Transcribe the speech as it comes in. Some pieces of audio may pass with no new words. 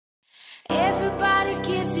Everybody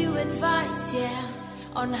gives you advice, yeah,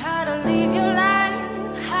 on how to live your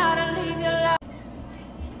life, how to live your life.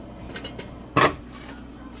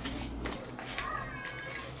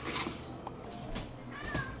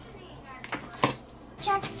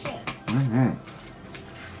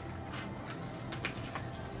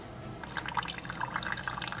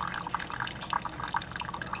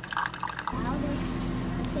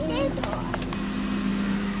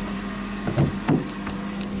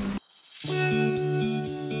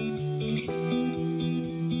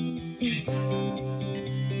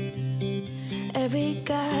 Every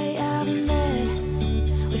guy I've met,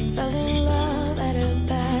 we fell in love at a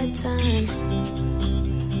bad time.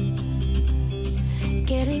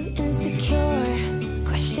 Getting insecure,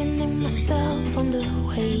 questioning myself on the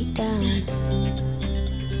way down.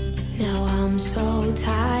 Now I'm so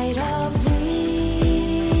tired of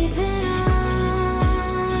breathing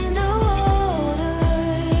underwater.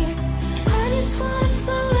 I just wanna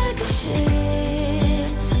float like a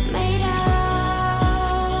ship made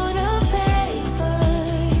out of paper.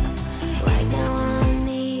 Right now I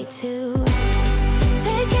need to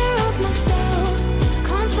take care of myself,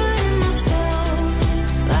 comforting myself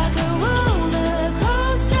like a roller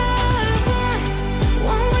coaster.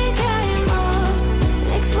 One week I am up,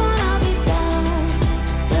 next one I'll be down.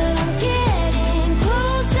 But I'm getting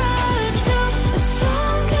closer to a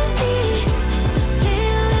stronger me,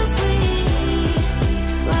 feeling free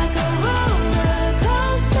like a roller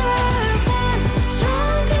coaster. One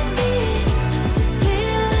stronger me,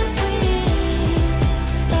 feeling free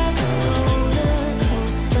like a roller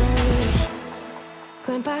coaster.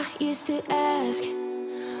 Grandpa used to ask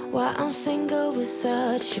why I'm single with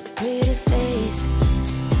such a pretty face.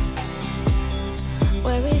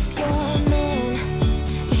 Where is your man?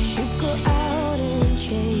 You should go out and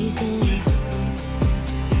chase him.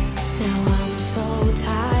 Now I'm so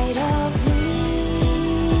tired of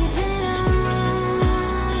breathing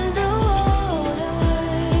underwater.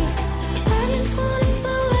 I just wanna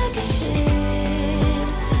float like a ship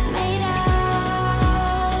made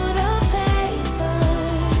out of paper.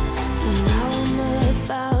 So now I'm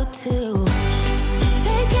about to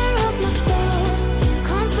take care of myself,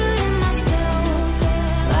 comforting myself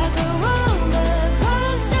like a roller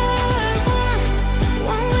coaster.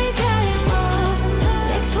 One week I am up,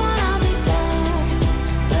 next one I'll be down.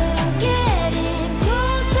 But I'm getting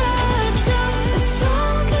closer to a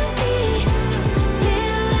stronger me,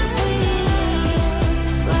 feeling free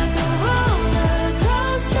like a roller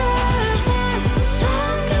coaster. One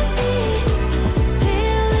stronger me,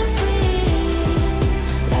 feeling free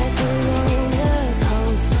like a roller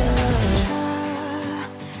coaster. I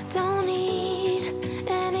don't need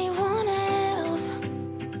anyone else.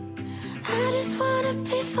 I just wanna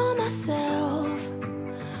be for myself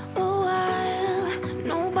a while,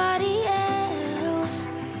 nobody else.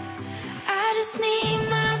 I just need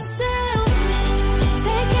myself,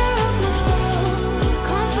 take care of myself,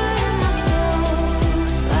 comforting myself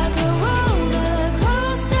like a roller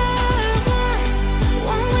coaster.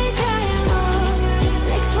 One week I am up,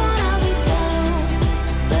 next one I'll be down.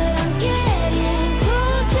 But I'm getting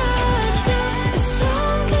closer to a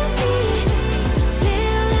stronger me,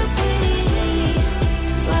 feeling free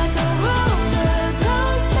like a roller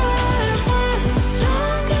coaster. One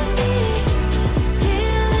stronger me,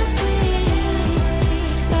 feeling free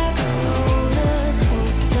like a roller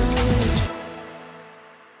coaster.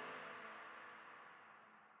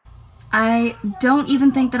 I don't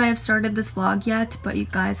even think that I have started this vlog yet, but you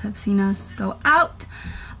guys have seen us go out.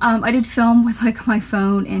 I did film with like my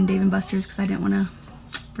phone in Dave & Buster's because I didn't want to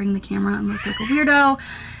bring the camera and look like a weirdo,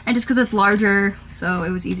 and just because it's larger, so it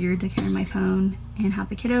was easier to carry my phone and have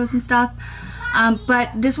the kiddos and stuff.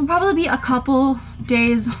 But this will probably be a couple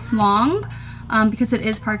days long because it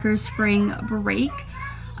is Parker's spring break.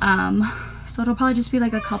 So it'll probably just be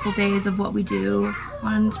like a couple days of what we do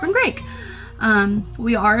on spring break.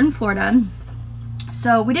 We are in Florida,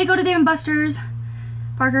 so we did go to Dave & Buster's.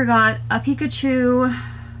 Parker got a Pikachu,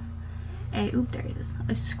 oop, there it is,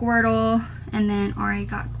 a Squirtle, and then Ari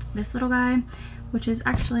got this little guy, which is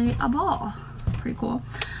actually a ball. Pretty cool.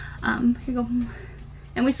 Here you go.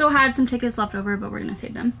 And we still had some tickets left over, but we're gonna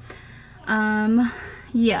save them.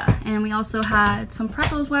 Yeah, and we also had some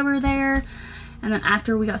pretzels while we were there, and then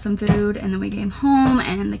after we got some food, and then we came home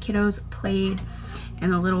and the kiddos played in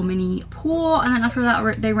the little mini pool, and then after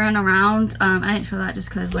that they ran around. I didn't show that just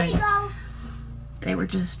because like they were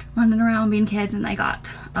just running around being kids, and they got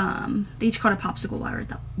they each caught a popsicle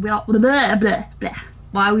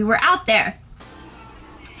while we were out there.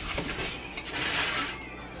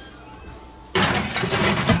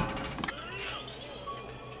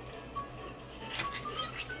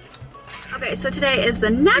 Okay, so today is the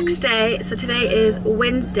next day. So today is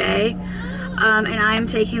Wednesday, and I'm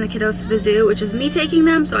taking the kiddos to the zoo, which is me taking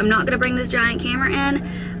them. So I'm not gonna bring this giant camera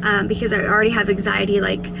in because I already have anxiety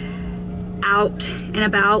like out and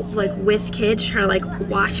about like with kids, trying to like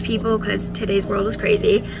watch people because today's world is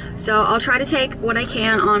crazy. So I'll try to take what I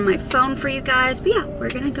can on my phone for you guys. But yeah, we're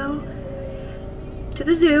gonna go to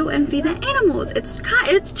the zoo and feed the animals. It's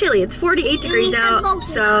chilly. It's 48 degrees out,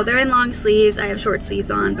 so they're in long sleeves. I have short sleeves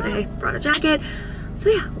on, but I brought a jacket. So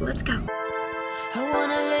yeah, let's go. I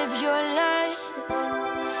wanna live your life.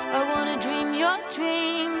 I wanna dream your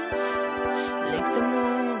dreams. Lick the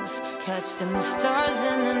moons, catch them stars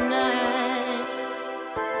in the night.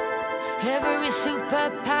 Every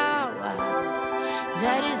superpower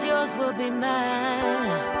that is yours will be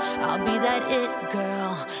mine. I'll be that it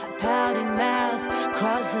girl, pouting mouth,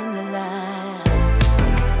 crossing the line.